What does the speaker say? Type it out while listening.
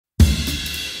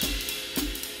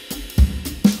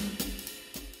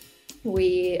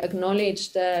We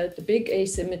acknowledge the big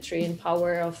asymmetry in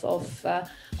power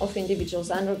of individuals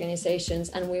and organizations,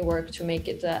 and we work to make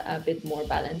it a bit more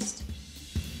balanced.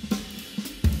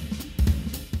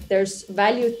 There's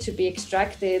value to be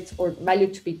extracted or value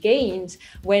to be gained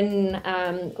when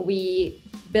we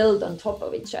build on top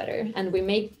of each other and we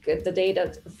make the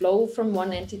data flow from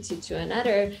one entity to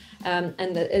another.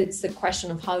 And it's the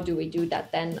question of how do we do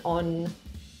that then on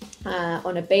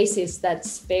a basis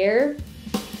that's fair.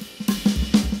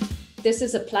 This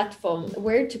is a platform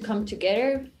where to come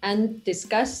together and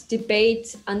discuss,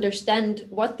 debate, understand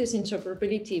what this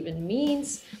interoperability even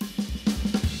means.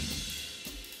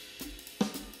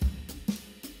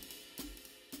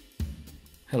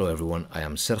 Hello everyone, I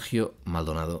am Sergio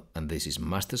Maldonado and this is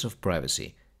Masters of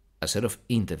Privacy, a set of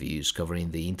interviews covering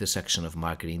the intersection of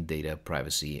marketing, data,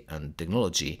 privacy and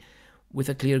technology with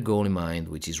a clear goal in mind,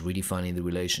 which is redefining the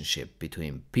relationship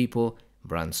between people,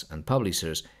 brands and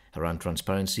publishers around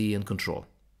transparency and control.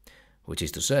 Which is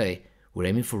to say, we're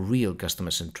aiming for real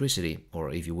customer centricity,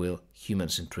 or if you will, human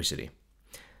centricity.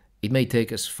 It may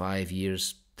take us 5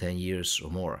 years, 10 years or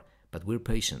more, but we're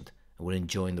patient. We're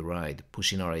enjoying the ride,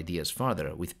 pushing our ideas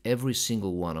farther with every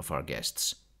single one of our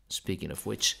guests. Speaking of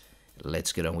which,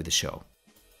 let's get on with the show.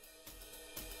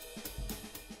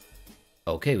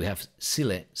 Okay, we have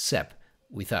Sille Sepp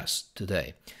with us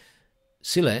today.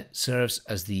 Sille serves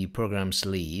as the program's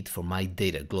lead for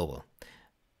MyData Global.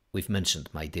 We've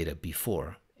mentioned MyData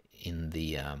before in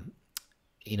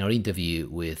our interview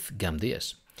with Gam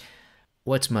Diaz.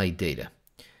 What's MyData?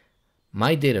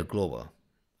 MyData Global,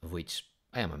 of which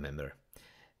I am a member,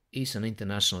 is an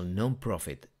international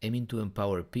non-profit aiming to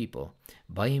empower people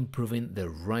by improving their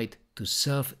right to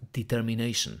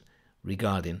self-determination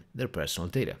regarding their personal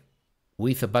data.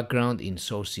 With a background in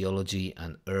sociology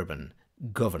and urban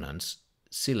governance,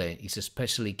 Sille is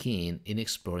especially keen in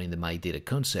exploring the MyData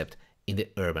concept in the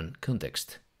urban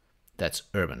context. That's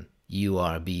urban,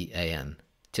 U-R-B-A-N,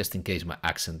 just in case my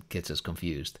accent gets us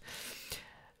confused.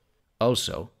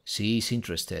 Also, she is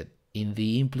interested in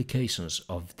the implications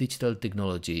of digital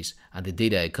technologies and the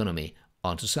data economy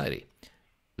on society.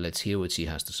 Let's hear what she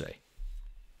has to say.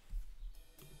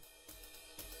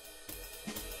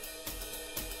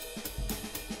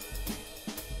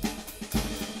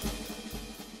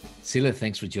 Sille,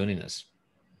 thanks for joining us.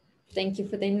 Thank you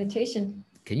for the invitation.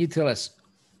 Can you tell us,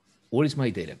 what is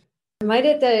MyData?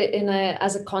 MyData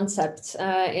as a concept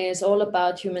is all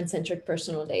about human-centered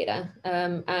personal data.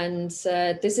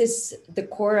 This is the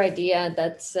core idea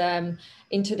that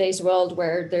in today's world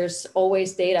where there's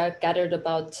always data gathered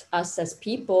about us as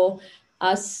people,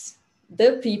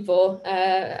 the people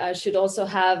should also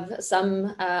have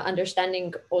some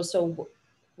understanding also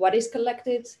what is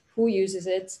collected, who uses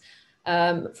it,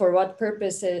 for what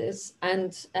purposes,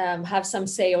 and have some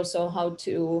say also how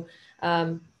to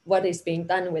what is being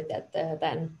done with that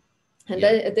then. And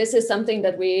this is something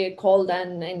that we call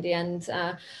then in the end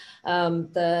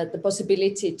the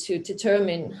possibility to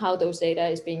determine how those data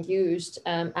is being used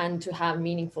and to have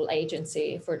meaningful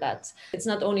agency for that. It's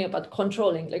not only about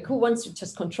controlling, like who wants to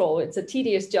just control? It's a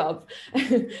tedious job.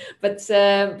 but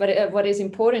what is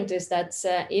important is that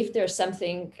if there's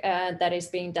something that is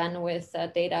being done with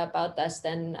data about us,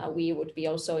 then we would be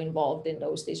also involved in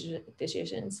those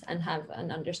decisions and have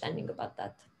an understanding about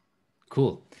that.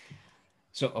 Cool.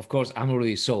 So of course I'm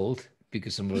already sold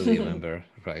because I'm already a member,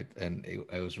 right? And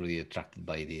I was really attracted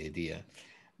by the idea.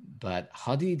 But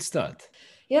how did it start?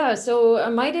 Yeah, so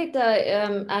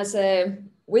MyData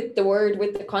with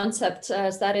the concept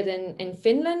started in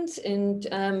Finland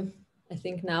I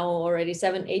think now already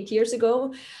 7-8 years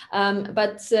ago.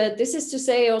 But this is to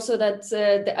say also that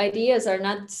the ideas are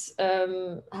not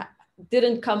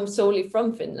didn't come solely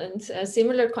from Finland.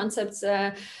 Similar concepts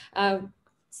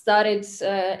started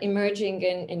emerging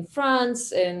in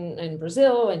France, in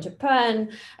Brazil, in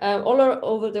Japan, all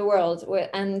over the world,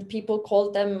 and people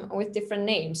called them with different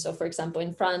names. So, for example,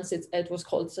 in France, it was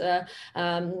called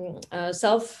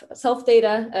self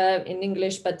data in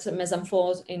English, but mise en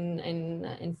forme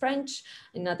in French.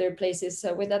 In other places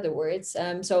with other words.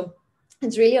 So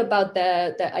it's really about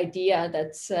the idea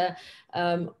that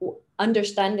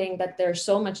understanding that there's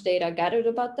so much data gathered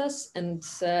about us and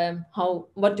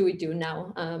what do we do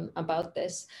now about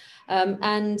this.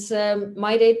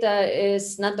 MyData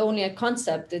is not only a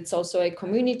concept, it's also a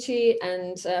community.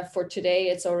 And for today,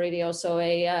 it's already also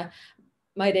a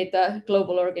MyData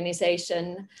Global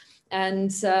organization.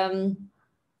 And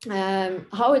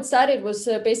how it started was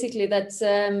basically that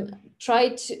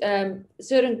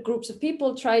certain groups of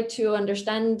people tried to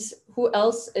understand who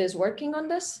else is working on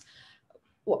this.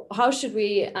 How should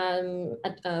we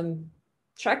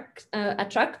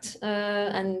attract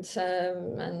and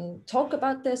talk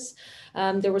about this.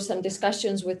 There were some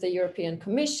discussions with the European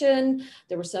Commission.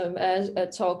 There were some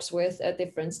talks with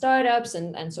different startups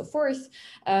and so forth.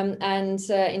 In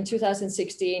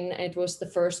 2016, it was the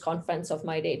first conference of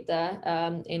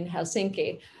MyData in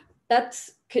Helsinki. That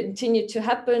continued to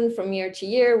happen from year to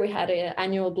year. We had an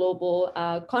annual global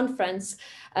conference,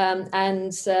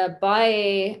 after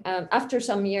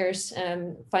some years,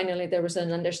 finally there was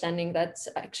an understanding that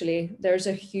actually there's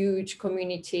a huge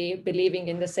community believing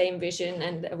in the same vision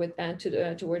and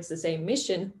towards the same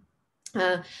mission.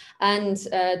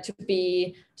 To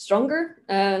be stronger,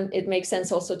 it makes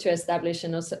sense also to establish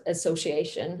an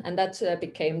association, and that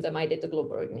became the MyData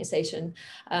Global organization.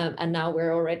 And now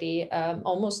we're already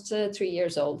almost 3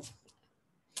 years old.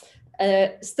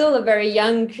 Still a very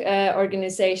young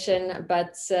organization,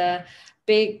 but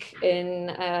big in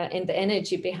the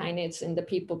energy behind it, in the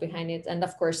people behind it, and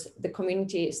of course the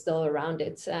community is still around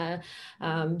it.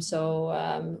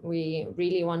 We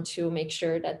really want to make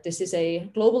sure that this is a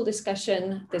global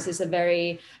discussion. This is a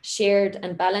very shared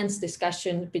and balanced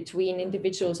discussion between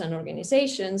individuals and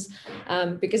organizations,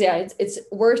 because it's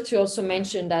worth to also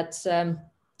mention that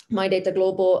MyData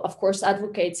Global, of course,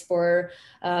 advocates for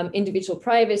individual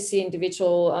privacy,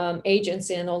 individual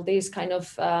agency, and all these kind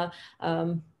of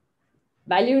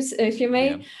values, if you may.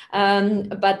 Yeah.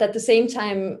 But at the same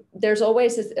time, there's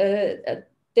always the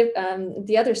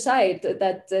other side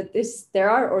that there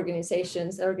are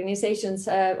organizations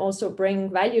also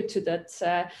bring value to that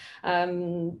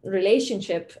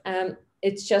relationship.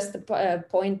 It's just the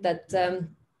point that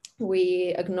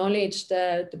we acknowledge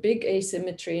the big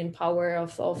asymmetry in power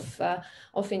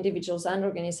of individuals and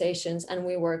organizations, and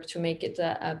we work to make it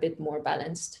a bit more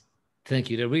balanced. Thank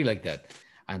you. I really like that.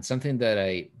 And something that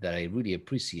I really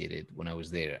appreciated when I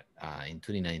was there in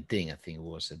 2019, I think it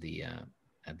was at the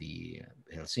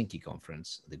Helsinki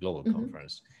conference, the global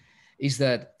conference, is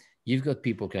that you've got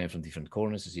people coming from different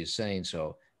corners, as you're saying.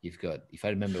 So you've got, if I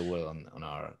remember well, on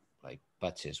our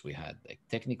batches, we had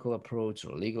technical approach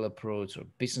or legal approach or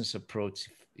business approach,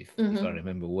 if I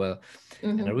remember well.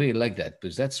 And I really like that,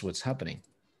 because that's what's happening.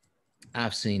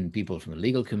 I've seen people from the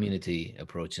legal community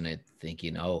approaching it,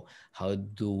 thinking, oh, how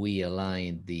do we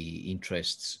align the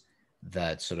interests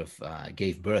that sort of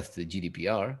gave birth to the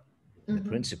GDPR, the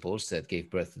principles that gave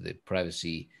birth to the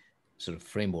privacy sort of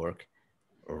framework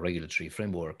or regulatory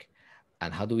framework,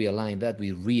 and how do we align that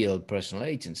with real personal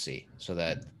agency so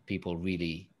that people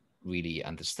really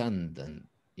understand, and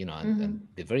and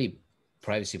the very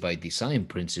privacy by design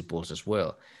principles as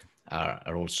well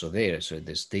are also there. So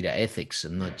there's data ethics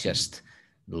and not just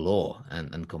the law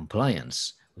and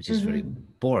compliance, which is very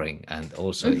boring, and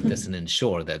also it doesn't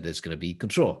ensure that there's going to be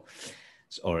control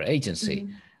or agency.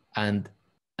 And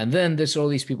then there's all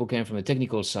these people coming from the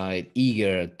technical side,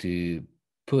 eager to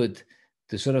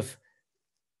sort of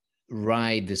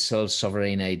ride the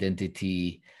self-sovereign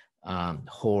identity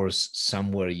horse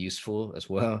somewhere useful as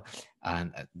well,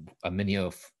 and many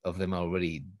of them are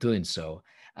already doing so.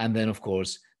 And then of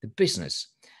course the business,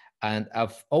 and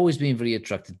I've always been very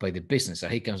attracted by the business.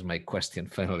 Here comes my question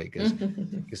finally,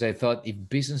 because I thought if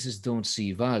businesses don't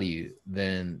see value,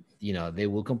 then they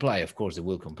will comply. Of course they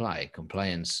will comply.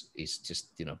 Compliance is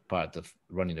just part of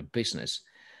running a business,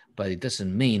 but it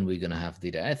doesn't mean we're going to have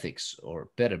data ethics or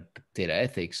better data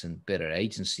ethics and better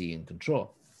agency and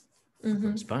control.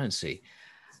 Transparency.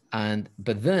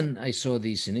 But then I saw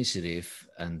this initiative,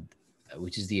 and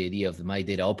which is the idea of the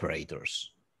MyData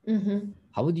operators.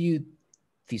 How would you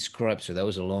describe? So that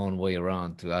was a long way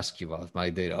around to ask you about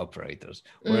MyData operators.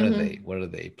 Where are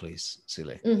they, please,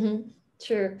 Sille?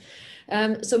 Sure.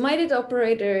 So MyData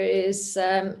operator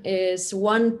is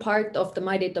one part of the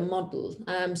MyData model.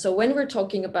 So when we're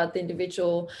talking about the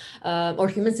individual or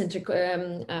human-centric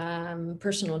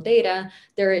personal data,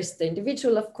 there is the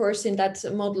individual, of course, in that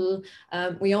model.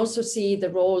 We also see the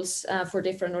roles for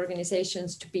different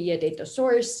organizations to be a data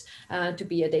source, to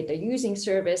be a data using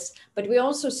service, but we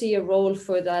also see a role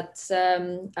for that,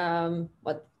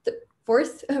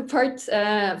 fourth part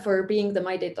for being the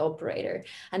MyData operator,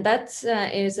 and that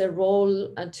is a role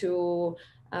to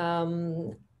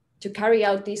carry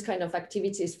out these kind of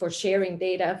activities for sharing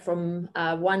data from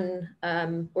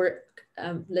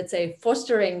let's say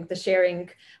fostering the sharing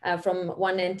from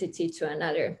one entity to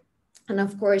another. And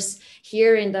of course,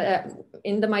 here in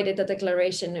the MyData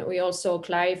Declaration, we also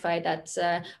clarify that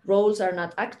roles are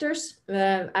not actors.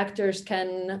 Actors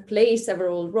can play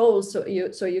several roles. So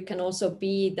you can also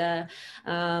be the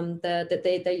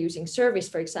data using service,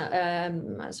 for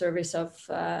example, service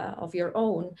of your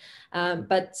own.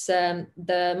 But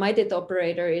the MyData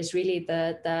operator is really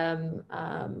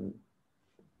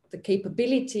the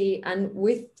capability and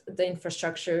with the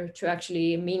infrastructure to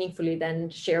actually meaningfully then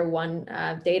share one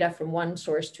data from one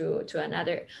source to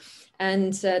another.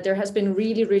 And there has been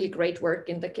really, really great work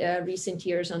in the recent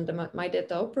years on the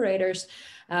MyData operators.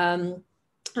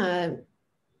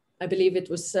 I believe it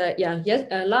was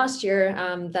last year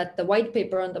that the white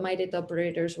paper on the MyData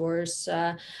operators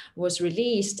was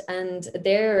released, and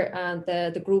there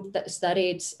the group that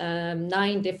studied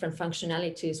 9 different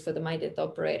functionalities for the MyData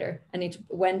operator, and it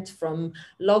went from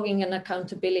logging and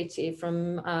accountability,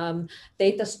 from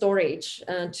data storage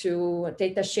to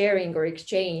data sharing or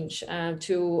exchange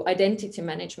to identity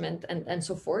management and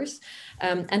so forth,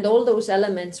 and all those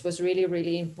elements was really,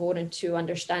 really important to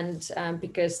understand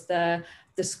because the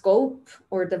scope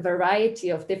or the variety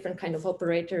of different kind of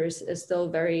operators is still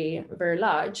very, very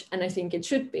large. And I think it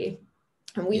should be.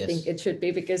 And we think it should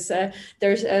be, because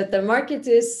there's the market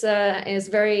is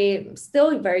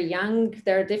still very young.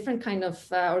 There are different kind of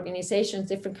organizations,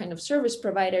 different kind of service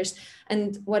providers.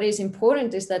 And what is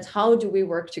important is that how do we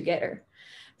work together?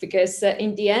 Because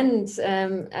in the end,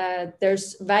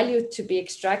 there's value to be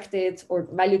extracted or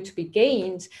value to be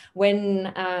gained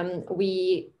when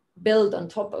we build on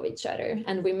top of each other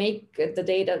and we make the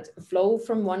data flow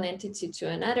from one entity to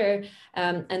another.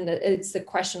 And it's the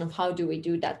question of how do we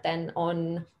do that then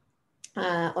on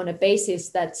a basis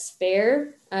that's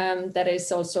fair, that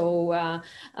is also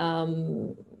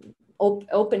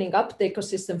opening up the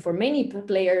ecosystem for many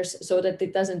players so that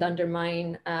it doesn't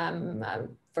undermine,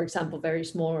 for example, very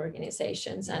small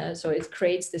organizations. So it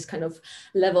creates this kind of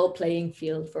level playing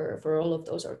field for all of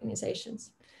those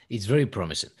organizations. It's very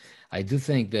promising. I do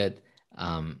think that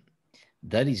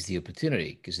that is the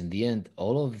opportunity, because in the end,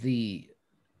 all of the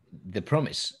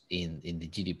promise in the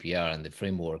GDPR and the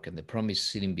framework and the promise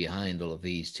sitting behind all of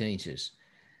these changes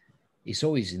is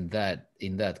always in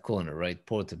that corner, right?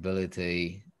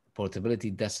 Portability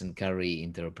doesn't carry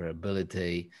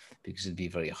interoperability because it'd be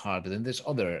very hard. But then there's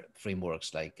other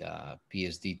frameworks like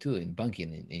PSD2 in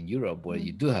banking in Europe, where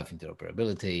you do have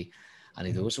interoperability, and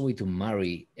it's also a way to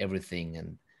marry everything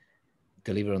and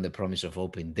deliver on the promise of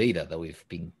open data that we've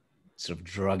been sort of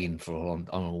dragging for a long,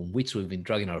 on which we've been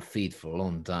dragging our feet for a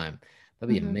long time.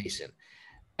 That'd be amazing.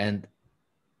 And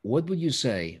what would you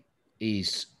say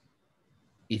is,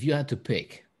 if you had to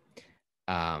pick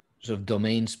sort of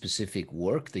domain-specific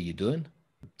work that you're doing,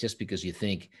 just because you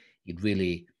think it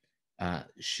really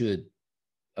should,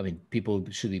 I mean, people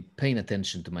should be paying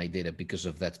attention to MyData because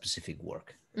of that specific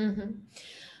work?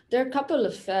 There are a couple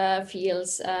of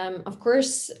fields. Of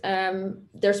course,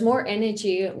 there's more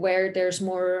energy where there's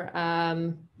more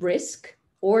risk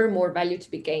or more value to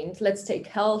be gained. Let's take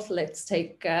health, let's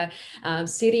take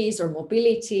cities or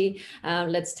mobility,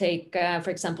 let's take, for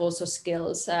example, also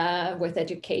skills with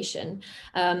education.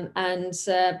 And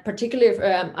particularly,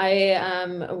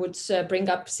 I would bring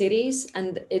up cities,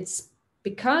 and it's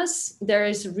because there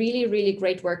is really, really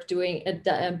great work being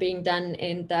done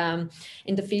in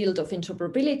the field of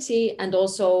interoperability, and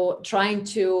also trying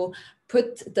to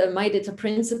put the MyData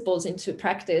principles into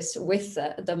practice with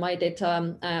the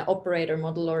MyData operator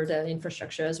model or the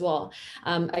infrastructure as well.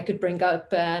 I could bring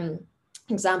up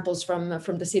examples from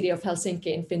the city of Helsinki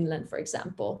in Finland, for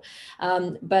example.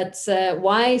 But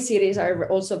why cities are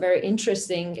also very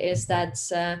interesting is that,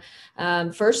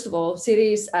 first of all,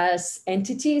 cities as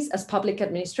entities, as public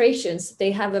administrations,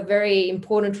 they have a very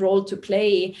important role to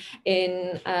play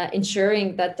in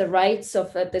ensuring that the rights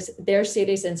of their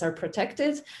citizens are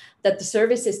protected, that the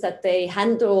services that they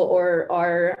handle or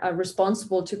are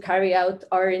responsible to carry out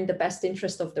are in the best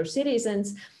interest of their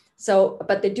citizens. So,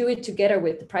 but they do it together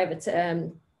with the private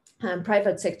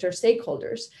sector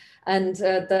stakeholders. And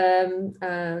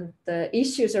the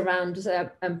issues around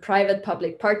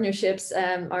private-public partnerships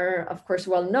are, of course,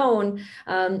 well known.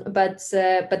 But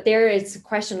there is a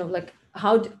question of like,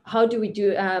 how do we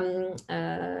do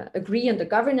agree on the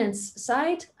governance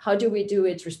side? How do we do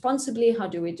it responsibly? How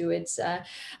do we do it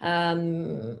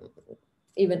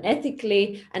even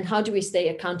ethically? And how do we stay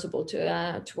accountable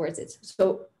towards it?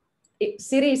 So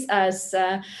cities as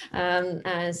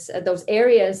those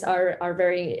areas are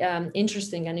very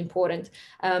interesting and important.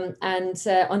 And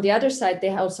on the other side, they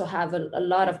also have a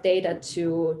lot of data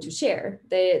to share.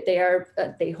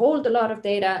 They hold a lot of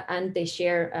data, and they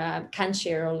can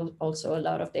share also a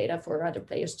lot of data for other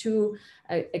players to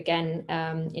again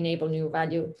enable new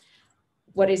value.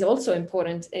 What is also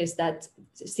important is that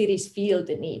cities feel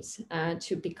the need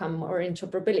to become more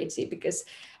interoperability, because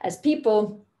as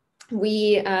people,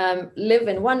 we live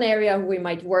in one area, we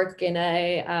might work in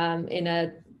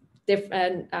a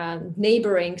different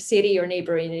neighboring city or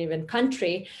neighboring even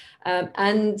country,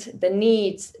 and the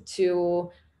need to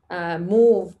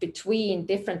move between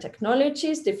different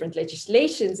technologies, different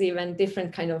legislations, even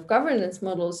different kind of governance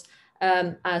models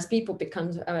as people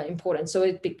become important. So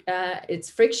it's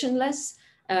frictionless,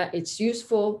 it's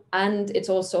useful, and it's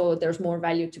also, there's more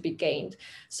value to be gained.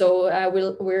 So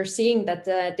we're seeing that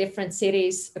different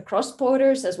cities across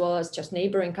borders, as well as just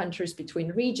neighboring countries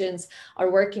between regions,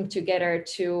 are working together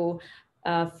to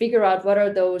figure out what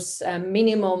are those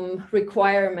minimum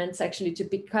requirements actually to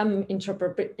become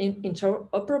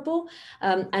interoperable.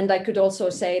 And I could also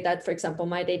say that, for example,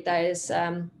 MyData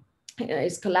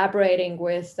is collaborating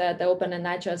with the Open and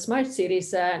Agile Smart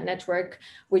Cities network,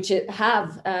 which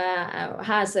has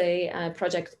a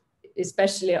project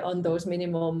especially on those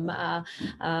minimum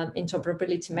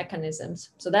interoperability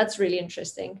mechanisms. So that's really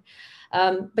interesting.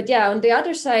 But yeah, on the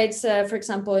other side, for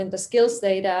example, in the skills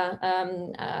data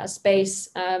space,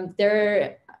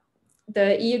 the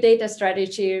EU data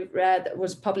strategy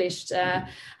was published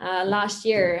last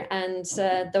year, and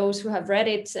those who have read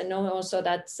it know also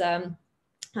that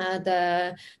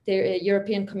the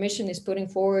European Commission is putting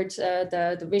forward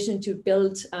the vision to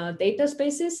build data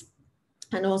spaces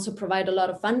and also provide a lot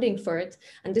of funding for it.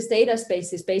 And this data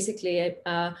space is basically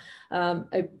a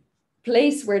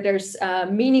place where there's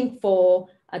meaningful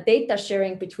data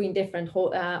sharing between different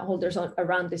holders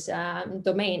around this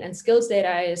domain, and skills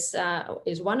data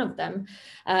is one of them.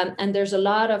 And there's a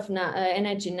lot of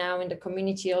energy now in the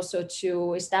community also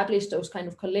to establish those kind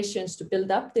of coalitions to build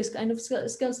up this kind of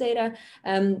skills data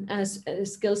as a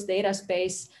skills data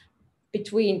space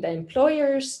between the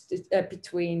employers,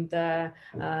 between the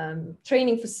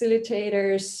training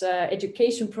facilitators,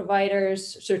 education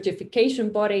providers, certification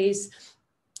bodies,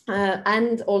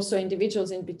 and also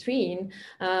individuals in between,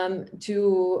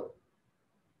 to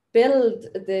build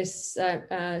this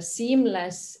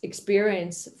seamless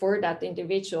experience for that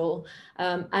individual,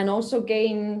 and also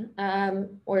gain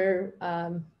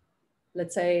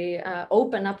let's say,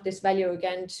 open up this value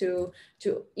again to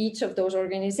each of those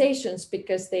organizations,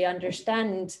 because they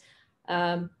understand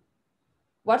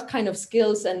what kind of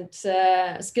skills and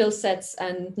skill sets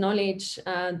and knowledge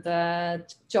the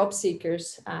job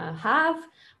seekers have,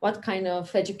 what kind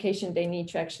of education they need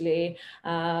to actually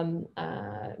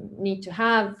need to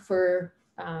have for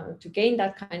to gain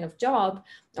that kind of job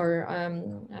or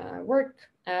work.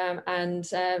 And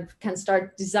can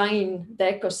start design the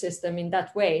ecosystem in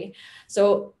that way.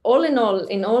 So all in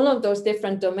all of those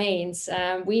different domains,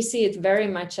 we see it very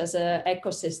much as an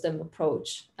ecosystem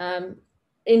approach.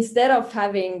 Instead of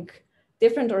having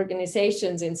different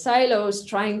organizations in silos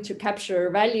trying to capture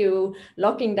value,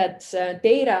 locking that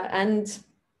data and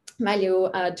value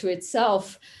to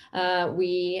itself,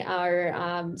 we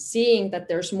are seeing that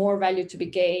there's more value to be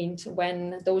gained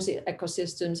when those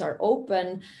ecosystems are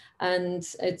open, and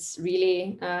it's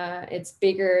really it's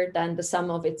bigger than the sum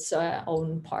of its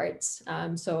own parts.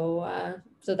 So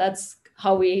that's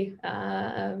how we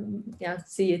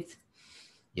see it.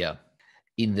 Yeah,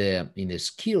 in the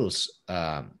skills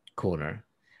corner,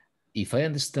 if I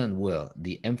understand well,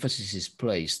 the emphasis is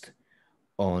placed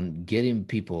on getting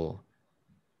people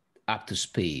up to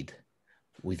speed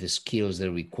with the skills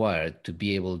they're required to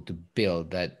be able to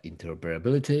build that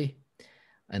interoperability,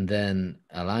 and then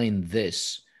align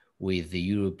this with the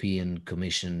European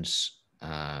Commission's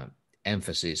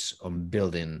emphasis on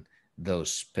building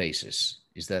those spaces.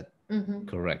 Is that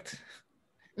correct?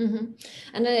 Mm-hmm.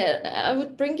 And I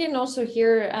would bring in also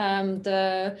here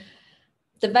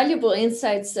the valuable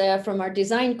insights from our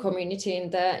design community in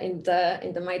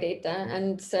the MyData,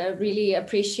 and really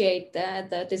appreciate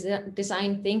the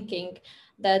design thinking.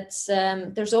 That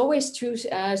there's always two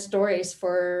stories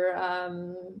for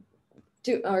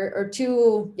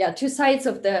two sides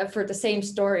of for the same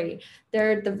story.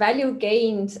 They're the value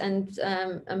gained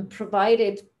and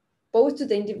provided both to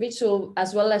the individual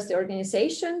as well as the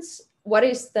organizations. What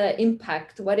is the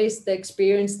impact? What is the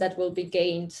experience that will be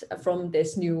gained from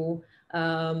this new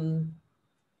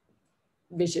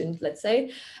vision, let's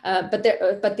say, but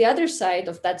the other side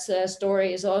of that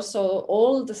story is also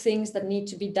all the things that need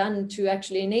to be done to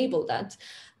actually enable that.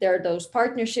 There are those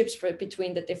partnerships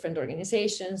between the different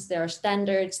organizations, there are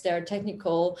standards, there are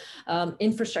technical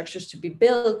infrastructures to be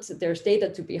built, there's data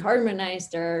to be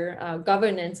harmonized, there are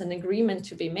governance and agreement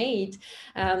to be made.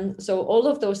 So all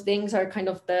of those things are kind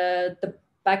of the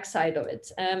backside of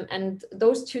it, and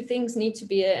those two things need to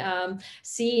be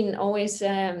seen always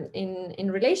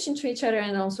in relation to each other,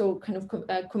 and also kind of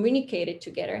communicated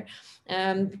together,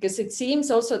 because it seems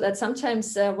also that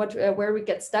sometimes where we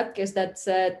get stuck is that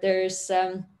there's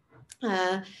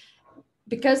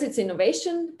because it's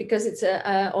innovation, because it's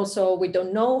also we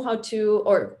don't know how to,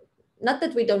 or not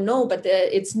that we don't know, but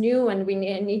it's new, and we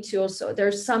need to also,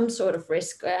 there's some sort of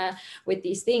risk with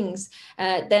these things,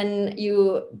 then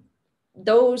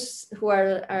those who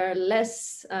are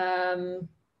less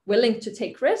willing to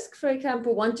take risks, for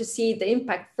example, want to see the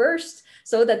impact first,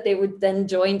 so that they would then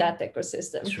join that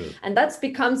ecosystem. True. And that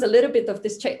becomes a little bit of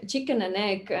this chicken and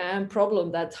egg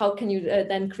problem, that how can you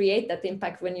then create that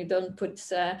impact when you don't put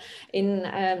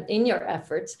in your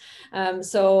efforts.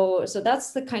 So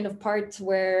that's the kind of part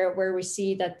where we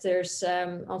see that there's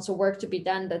also work to be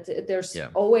done, that there's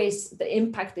always the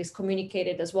impact is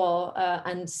communicated as well,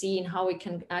 and seeing how we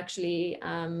can actually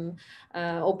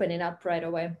open it up right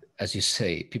away. As you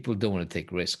say, people don't want to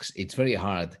take risks. It's very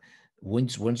hard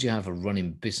once you have a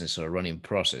running business or a running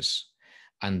process,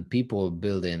 and people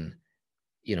build in,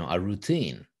 a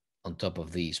routine on top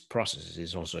of these processes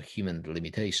is also a human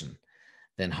limitation.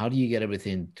 Then how do you get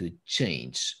everything to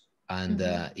change? And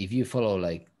if you follow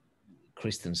like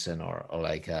Christensen or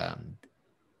like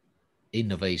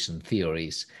innovation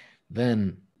theories,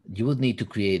 then you would need to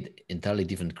create entirely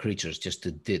different creatures just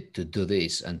to do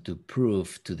this, and to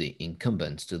prove to the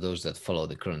incumbents, to those that follow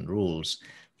the current rules,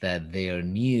 that their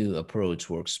new approach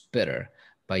works better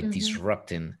by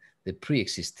disrupting the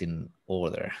pre-existing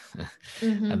order.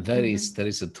 And that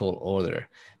is a tall order.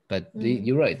 But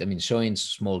you're right. I mean, showing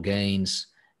small gains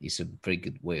is a very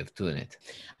good way of doing it.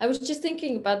 I was just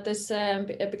thinking about this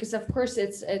because of course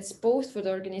it's both for the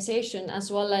organization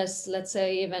as well as, let's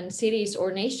say, even cities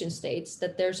or nation states,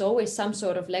 that there's always some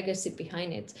sort of legacy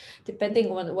behind it,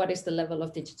 depending on what is the level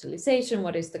of digitalization,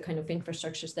 what is the kind of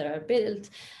infrastructures that are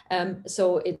built.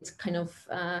 So it kind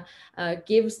of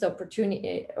gives the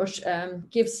opportunity, or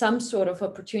gives some sort of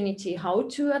opportunity how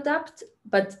to adapt,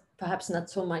 but perhaps not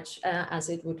so much as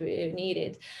it would be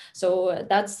needed. So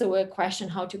that's the question,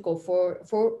 how to go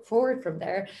forward from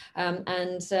there.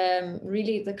 And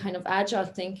really the kind of agile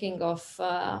thinking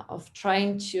of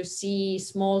trying to see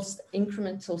small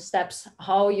incremental steps,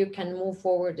 how you can move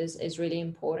forward is really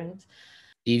important.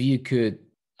 If you could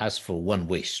ask for one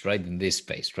wish, right, in this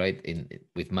space, right,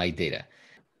 with MyData,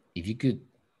 if you could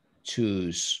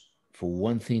choose for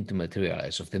one thing to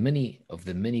materialize of the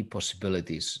many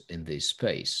possibilities in this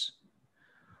space,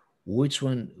 which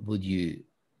one would you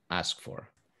ask for?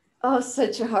 Oh,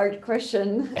 such a hard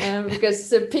question,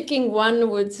 because picking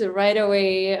one would right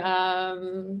away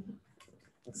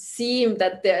seem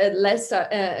that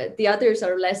the others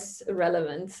are less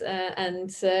relevant.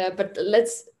 But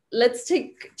let's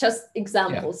take just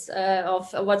examples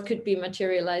of what could be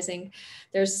materializing.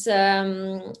 There's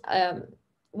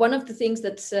one of the things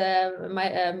that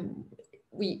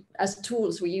we as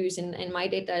tools we use in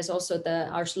MyData is also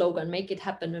our slogan, make it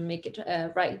happen and make it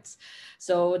right.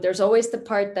 So there's always the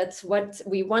part that's what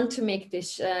we want to make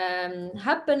this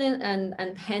happen,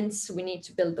 and hence we need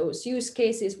to build those use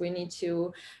cases, we need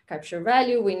to capture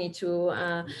value, we need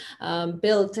to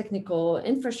build technical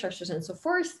infrastructures and so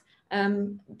forth.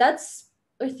 That's,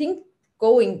 I think,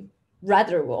 going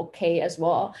rather okay as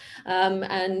well.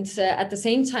 At the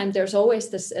same time, there's always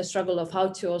this struggle of how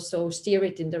to also steer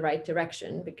it in the right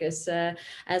direction, because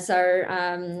as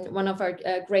one of our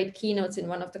great keynotes in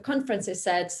one of the conferences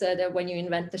said, that when you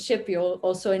invent the ship, you'll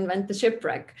also invent the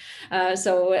shipwreck.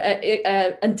 So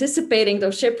anticipating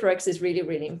those shipwrecks is really,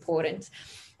 really important.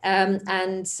 And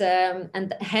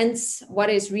hence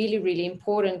what is really, really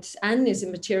important and is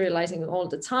materializing all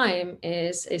the time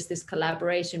is this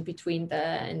collaboration between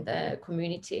the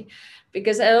community.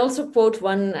 Because I also quote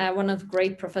one of the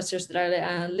great professors that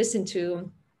I listened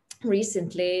to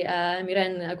recently,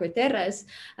 Miren Gutierrez,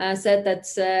 said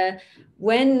that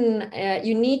when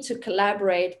you need to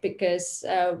collaborate, because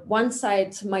one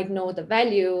side might know the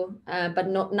value, but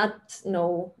not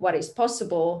know what is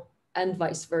possible, and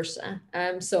vice versa.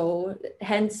 So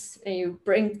hence you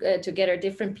bring together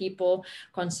different people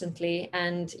constantly,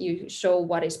 and you show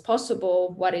what is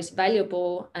possible, what is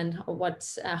valuable, and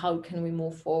how can we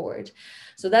move forward.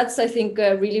 So that's, I think,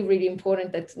 really, really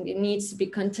important, that it needs to be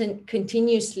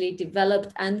continuously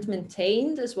developed and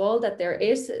maintained as well, that there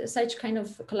is such kind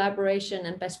of collaboration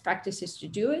and best practices to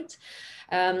do it.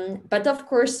 But of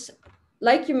course,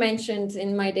 like you mentioned,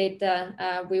 in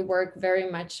MyData, we work very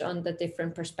much on the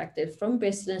different perspectives, from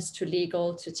business to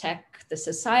legal to tech, the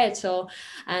societal.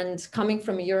 And coming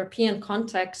from a European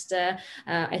context,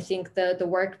 I think the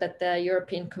work that the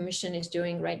European Commission is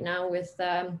doing right now with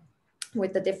the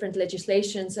different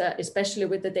legislations, especially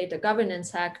with the Data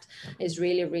Governance Act, is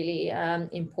really, really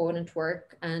important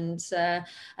work. And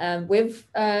we've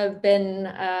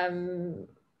been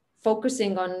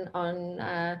focusing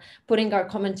on putting our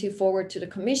commentary forward to the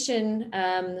Commission.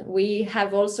 We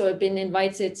have also been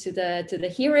invited to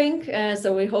the hearing,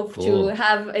 so we hope to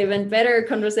have even better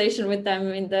conversation with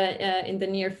them in the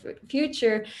near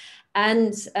future.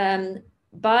 And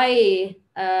by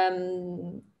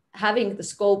having the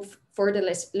scope for the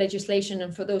legislation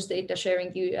and for those data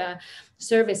sharing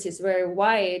services very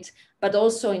wide, but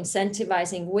also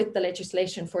incentivizing with the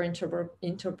legislation for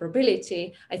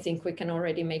interoperability, I think we can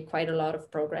already make quite a lot of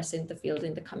progress in the field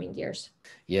in the coming years.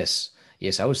 Yes,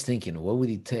 I was thinking, what would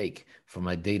it take for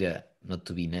my data not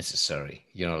to be necessary?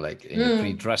 You know, like in a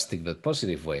pretty drastic but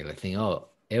positive way. Like think, oh,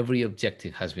 every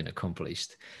objective has been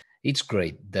accomplished. It's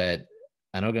great that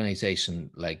an organization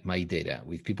like MyData,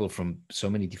 with people from so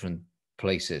many different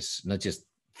places, not just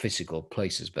physical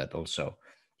places, but also,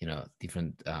 you know,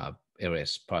 different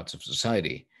areas, parts of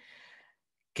society,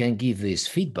 can give this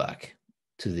feedback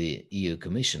to the EU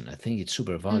Commission. I think it's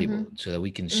super valuable so that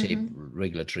we can shape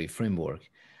regulatory framework.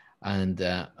 And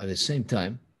at the same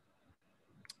time,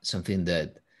 something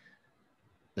that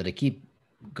I keep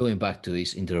going back to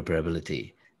is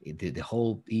interoperability. The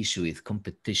whole issue with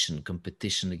competition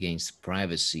against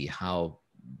privacy, how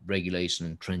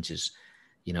regulation entrenches,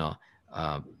 you know,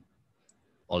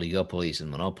 oligopolies and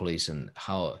monopolies, and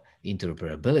how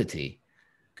interoperability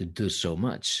could do so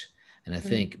much. And I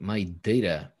think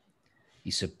MyData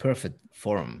is a perfect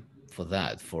forum for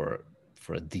that, for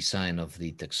a design of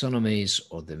the taxonomies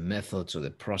or the methods or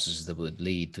the processes that would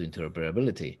lead to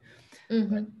interoperability. I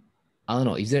don't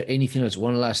know, is there anything else,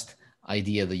 one last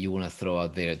idea that you want to throw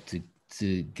out there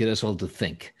to get us all to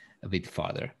think a bit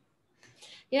farther?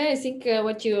 Yeah, I think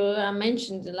what you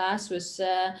mentioned the last was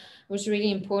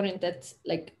really important, that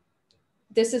like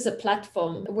this is a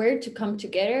platform where to come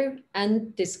together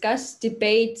and discuss,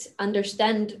 debate,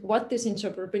 understand what this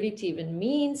interoperability even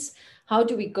means. How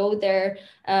do we go there,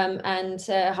 and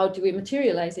how do we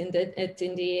materialize it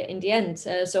in the end?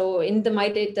 So in the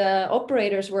MyData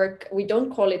operators work, we don't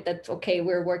call it that, okay,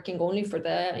 we're working only for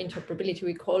the interoperability.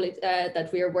 We call it that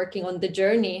we are working on the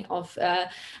journey of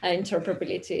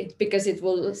interoperability, because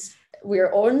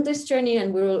we're on this journey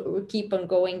and we'll keep on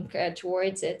going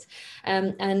towards it.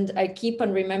 And I keep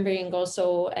on remembering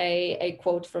also a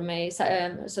quote from a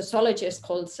sociologist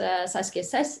called Saskia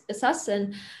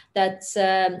Sassen, that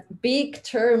big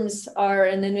terms are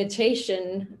an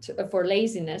invitation for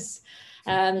laziness.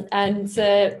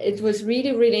 It was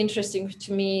really, really interesting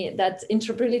to me that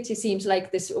interoperability seems like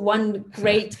this one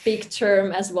great big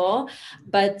term as well,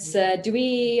 but do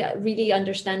we really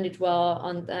understand it well?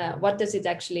 On what does it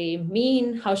actually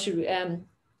mean? How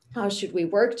should we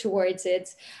work towards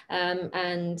it?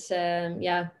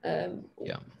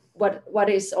 What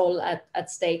is all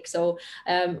at stake? So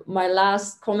my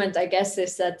last comment, I guess,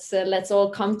 is that let's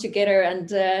all come together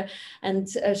and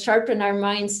sharpen our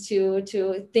minds to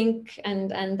think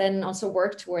and then also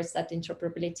work towards that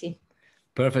interoperability.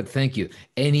 Perfect. Thank you.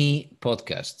 Any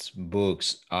podcasts,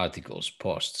 books, articles,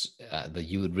 posts that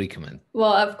you would recommend?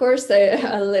 Well, of course,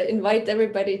 I'll invite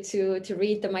everybody to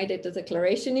read the MyData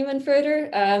Declaration even further.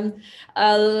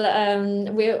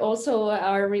 We also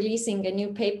are releasing a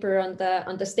new paper on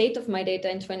the state of MyData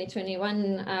in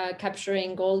 2021,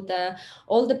 capturing all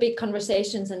the big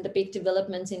conversations and the big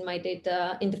developments in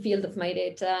MyData, in the field of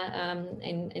MyData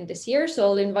in this year. So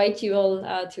I'll invite you all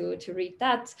to read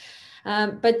that.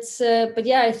 But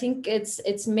yeah, I think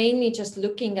it's mainly just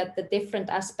looking at the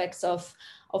different aspects of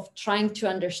trying to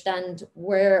understand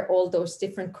where all those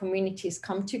different communities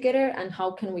come together and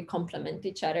how can we complement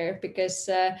each other, because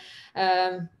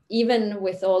even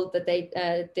with all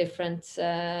the different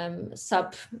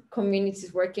sub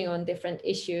communities working on different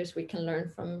issues, we can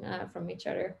learn from each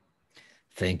other.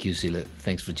 Thank you, Sille.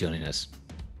 Thanks for joining us.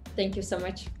 Thank you so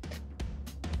much.